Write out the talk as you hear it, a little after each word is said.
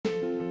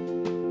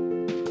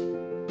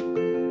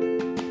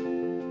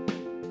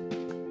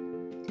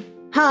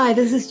Hi,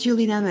 this is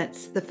Julie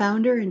Nemitz, the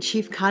founder and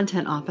chief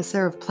content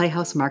officer of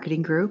Playhouse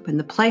Marketing Group and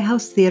the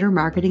Playhouse Theater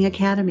Marketing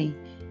Academy.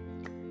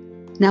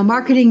 Now,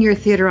 marketing your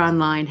theater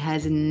online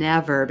has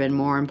never been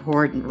more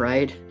important,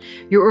 right?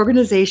 Your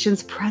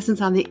organization's presence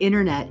on the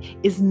internet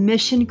is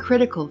mission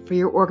critical for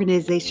your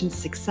organization's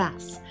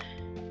success.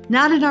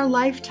 Not in our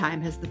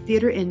lifetime has the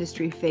theater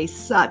industry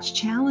faced such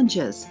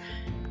challenges.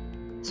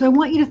 So I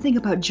want you to think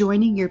about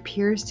joining your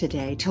peers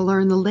today to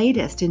learn the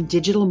latest in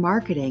digital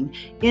marketing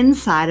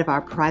inside of our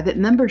private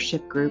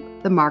membership group,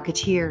 The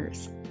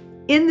Marketeers.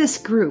 In this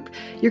group,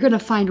 you're going to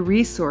find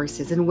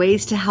resources and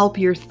ways to help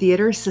your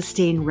theater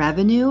sustain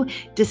revenue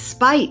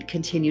despite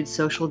continued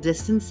social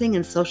distancing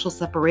and social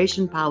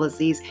separation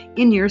policies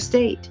in your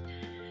state.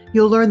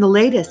 You'll learn the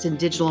latest in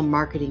digital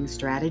marketing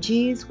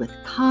strategies with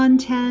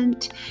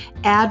content,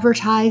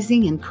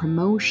 advertising and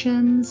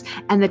promotions,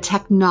 and the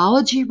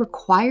technology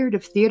required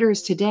of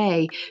theaters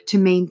today to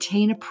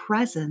maintain a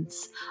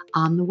presence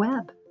on the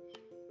web.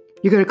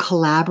 You're going to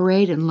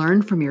collaborate and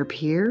learn from your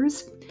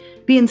peers,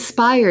 be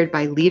inspired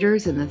by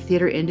leaders in the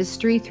theater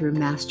industry through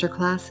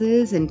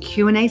masterclasses and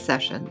Q&A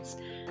sessions.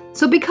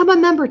 So become a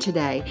member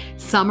today.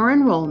 Summer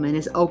enrollment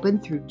is open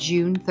through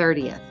June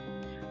 30th.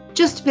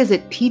 Just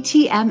visit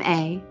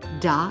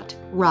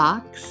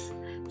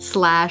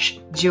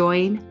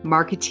ptma.rocks/join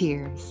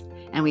Marketeers,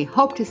 and we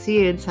hope to see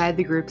you inside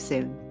the group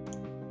soon.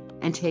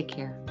 And take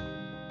care.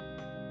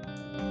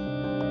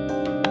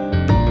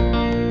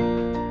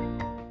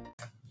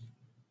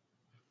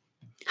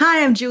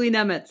 Hi, I'm Julie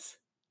Nemitz,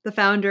 the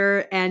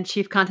founder and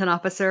chief content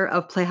officer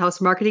of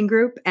Playhouse Marketing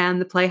Group and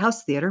the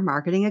Playhouse Theater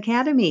Marketing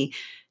Academy.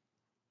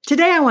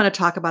 Today, I want to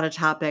talk about a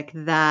topic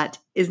that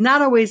is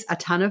not always a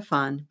ton of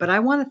fun, but I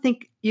want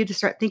you to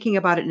start thinking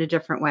about it in a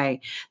different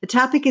way. The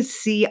topic is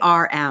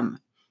CRM,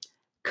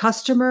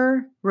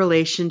 Customer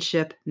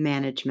Relationship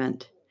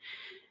Management.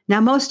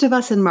 Now, most of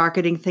us in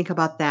marketing think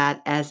about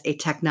that as a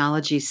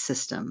technology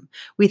system.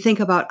 We think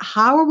about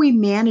how are we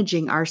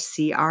managing our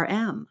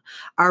CRM?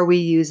 Are we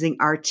using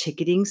our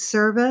ticketing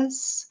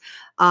service,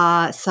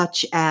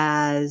 such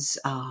as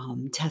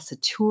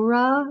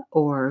Tessitura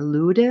or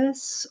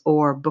Ludus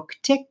or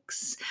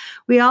BookTix?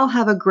 We all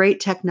have a great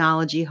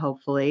technology,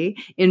 hopefully,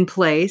 in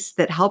place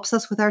that helps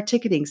us with our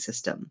ticketing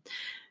system.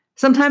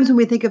 Sometimes when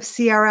we think of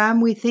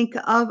CRM, we think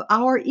of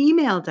our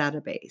email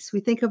database. We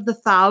think of the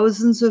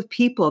thousands of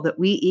people that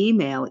we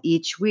email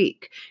each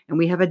week, and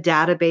we have a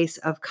database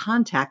of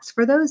contacts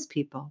for those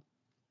people.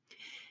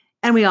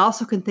 And we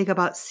also can think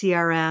about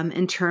CRM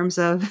in terms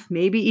of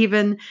maybe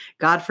even,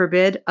 God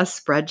forbid, a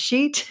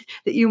spreadsheet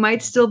that you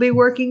might still be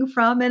working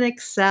from in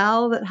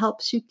Excel that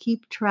helps you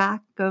keep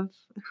track of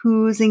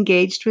who's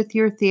engaged with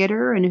your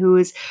theater and who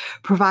is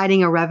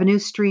providing a revenue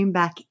stream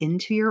back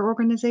into your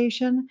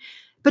organization.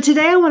 But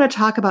today I want to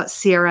talk about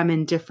CRM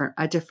in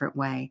a different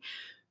way.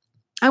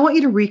 I want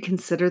you to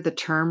reconsider the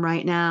term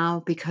right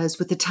now because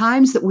with the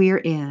times that we are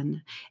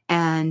in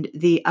and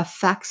the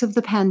effects of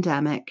the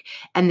pandemic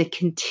and the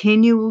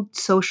continued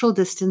social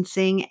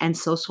distancing and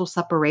social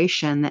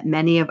separation that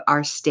many of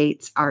our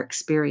states are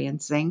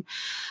experiencing,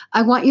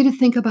 I want you to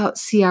think about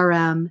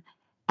CRM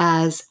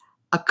as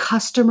a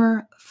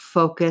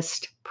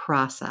customer-focused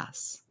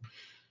process.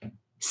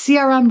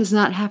 CRM does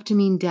not have to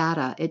mean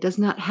data. It does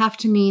not have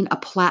to mean a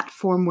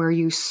platform where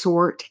you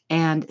sort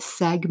and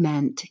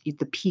segment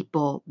the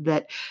people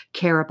that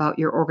care about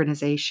your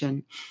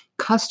organization.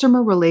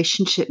 Customer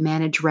relationship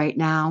manage right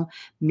now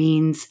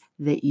means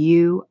that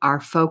you are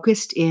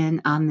focused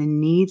in on the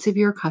needs of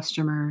your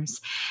customers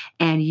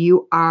and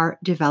you are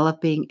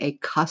developing a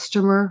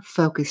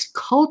customer-focused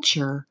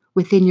culture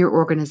within your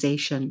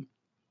organization.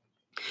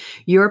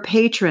 Your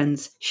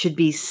patrons should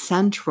be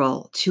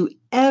central to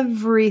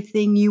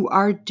everything you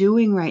are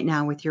doing right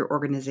now with your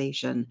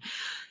organization.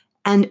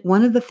 And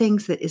one of the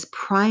things that is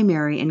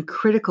primary and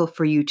critical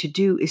for you to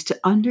do is to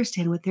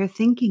understand what they're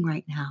thinking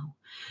right now.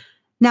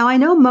 Now, I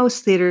know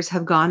most theaters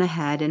have gone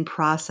ahead and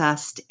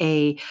processed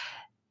a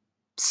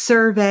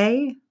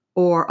survey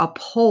or a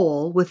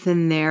poll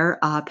within their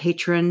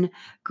patron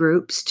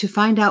groups to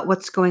find out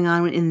what's going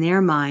on in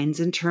their minds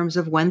in terms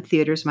of when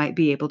theaters might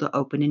be able to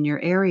open in your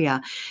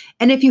area.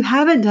 And if you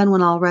haven't done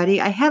one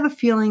already, I have a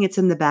feeling it's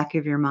in the back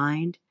of your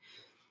mind.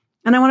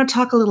 And I want to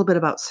talk a little bit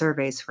about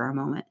surveys for a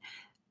moment.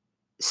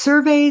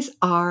 Surveys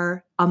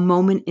are a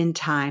moment in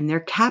time. They're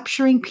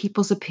capturing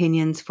people's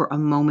opinions for a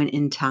moment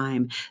in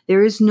time.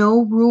 There is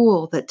no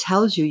rule that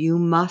tells you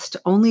must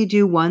only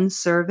do one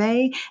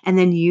survey and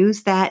then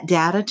use that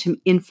data to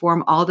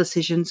inform all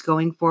decisions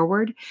going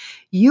forward.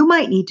 You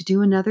might need to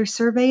do another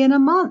survey in a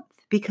month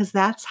because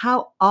that's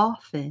how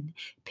often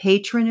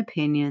patron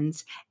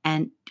opinions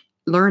and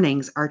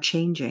learnings are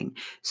changing.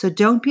 So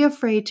don't be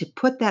afraid to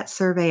put that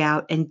survey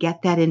out and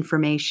get that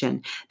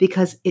information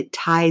because it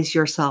ties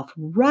yourself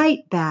right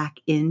back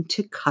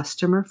into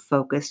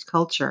customer-focused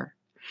culture.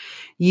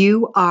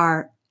 You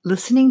are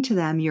listening to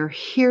them, you're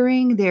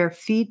hearing their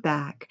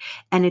feedback,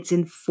 and it's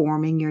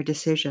informing your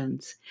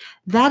decisions.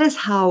 That is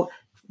how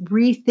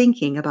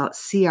rethinking about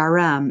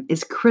CRM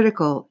is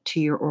critical to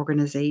your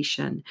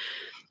organization.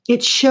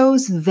 It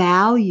shows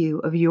value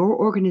of your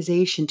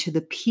organization to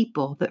the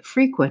people that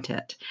frequent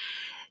it.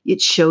 It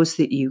shows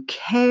that you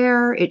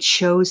care. It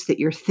shows that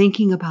you're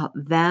thinking about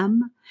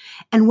them.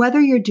 And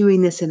whether you're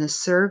doing this in a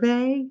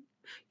survey,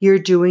 you're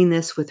doing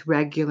this with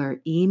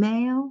regular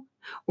email,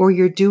 or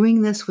you're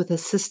doing this with a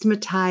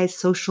systematized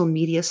social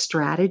media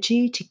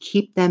strategy to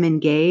keep them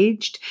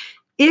engaged,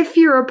 if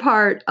you're a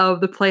part of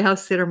the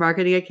Playhouse Theater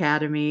Marketing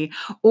Academy,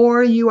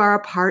 or you are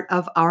a part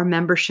of our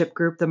membership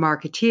group, the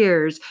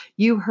Marketeers,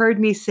 you heard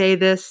me say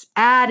this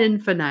ad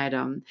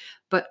infinitum,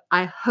 but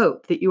I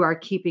hope that you are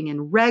keeping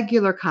in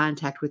regular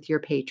contact with your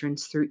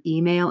patrons through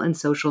email and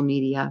social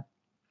media.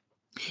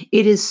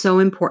 It is so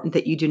important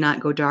that you do not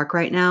go dark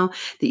right now,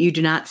 that you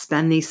do not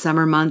spend these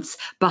summer months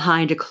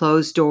behind a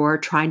closed door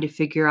trying to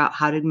figure out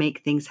how to make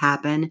things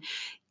happen.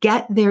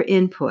 Get their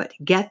input,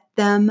 get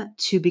them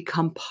to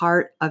become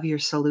part of your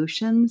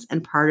solutions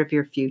and part of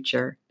your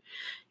future.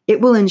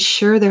 It will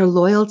ensure their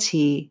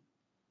loyalty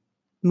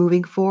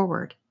moving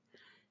forward.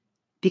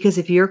 Because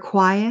if you're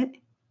quiet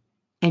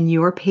and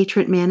your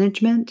patron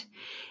management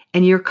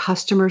and your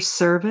customer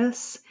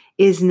service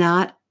is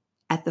not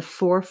at the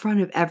forefront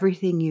of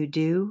everything you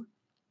do,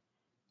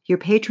 your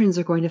patrons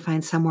are going to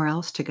find somewhere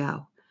else to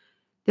go.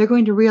 They're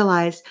going to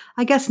realize,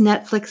 I guess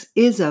Netflix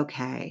is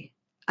okay.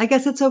 I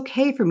guess it's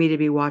okay for me to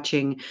be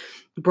watching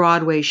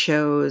Broadway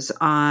shows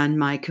on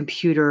my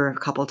computer a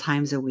couple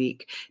times a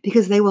week,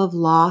 because they will have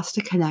lost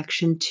a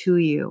connection to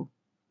you.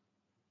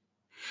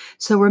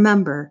 So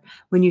remember,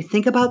 when you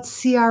think about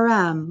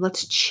CRM,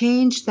 let's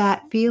change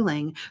that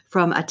feeling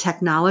from a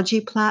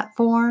technology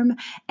platform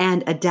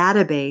and a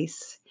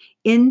database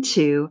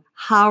into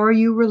how are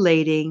you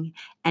relating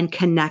and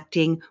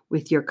connecting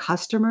with your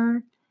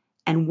customer,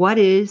 and what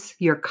is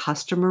your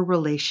customer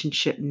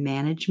relationship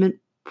management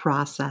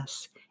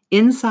process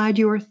inside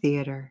your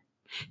theater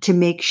to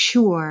make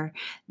sure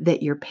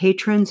that your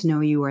patrons know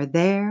you are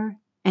there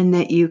and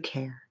that you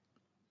care.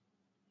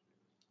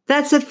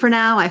 That's it for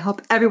now. I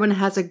hope everyone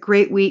has a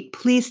great week.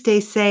 Please stay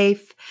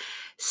safe,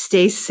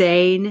 stay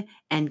sane,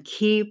 and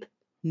keep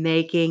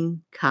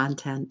making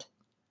content.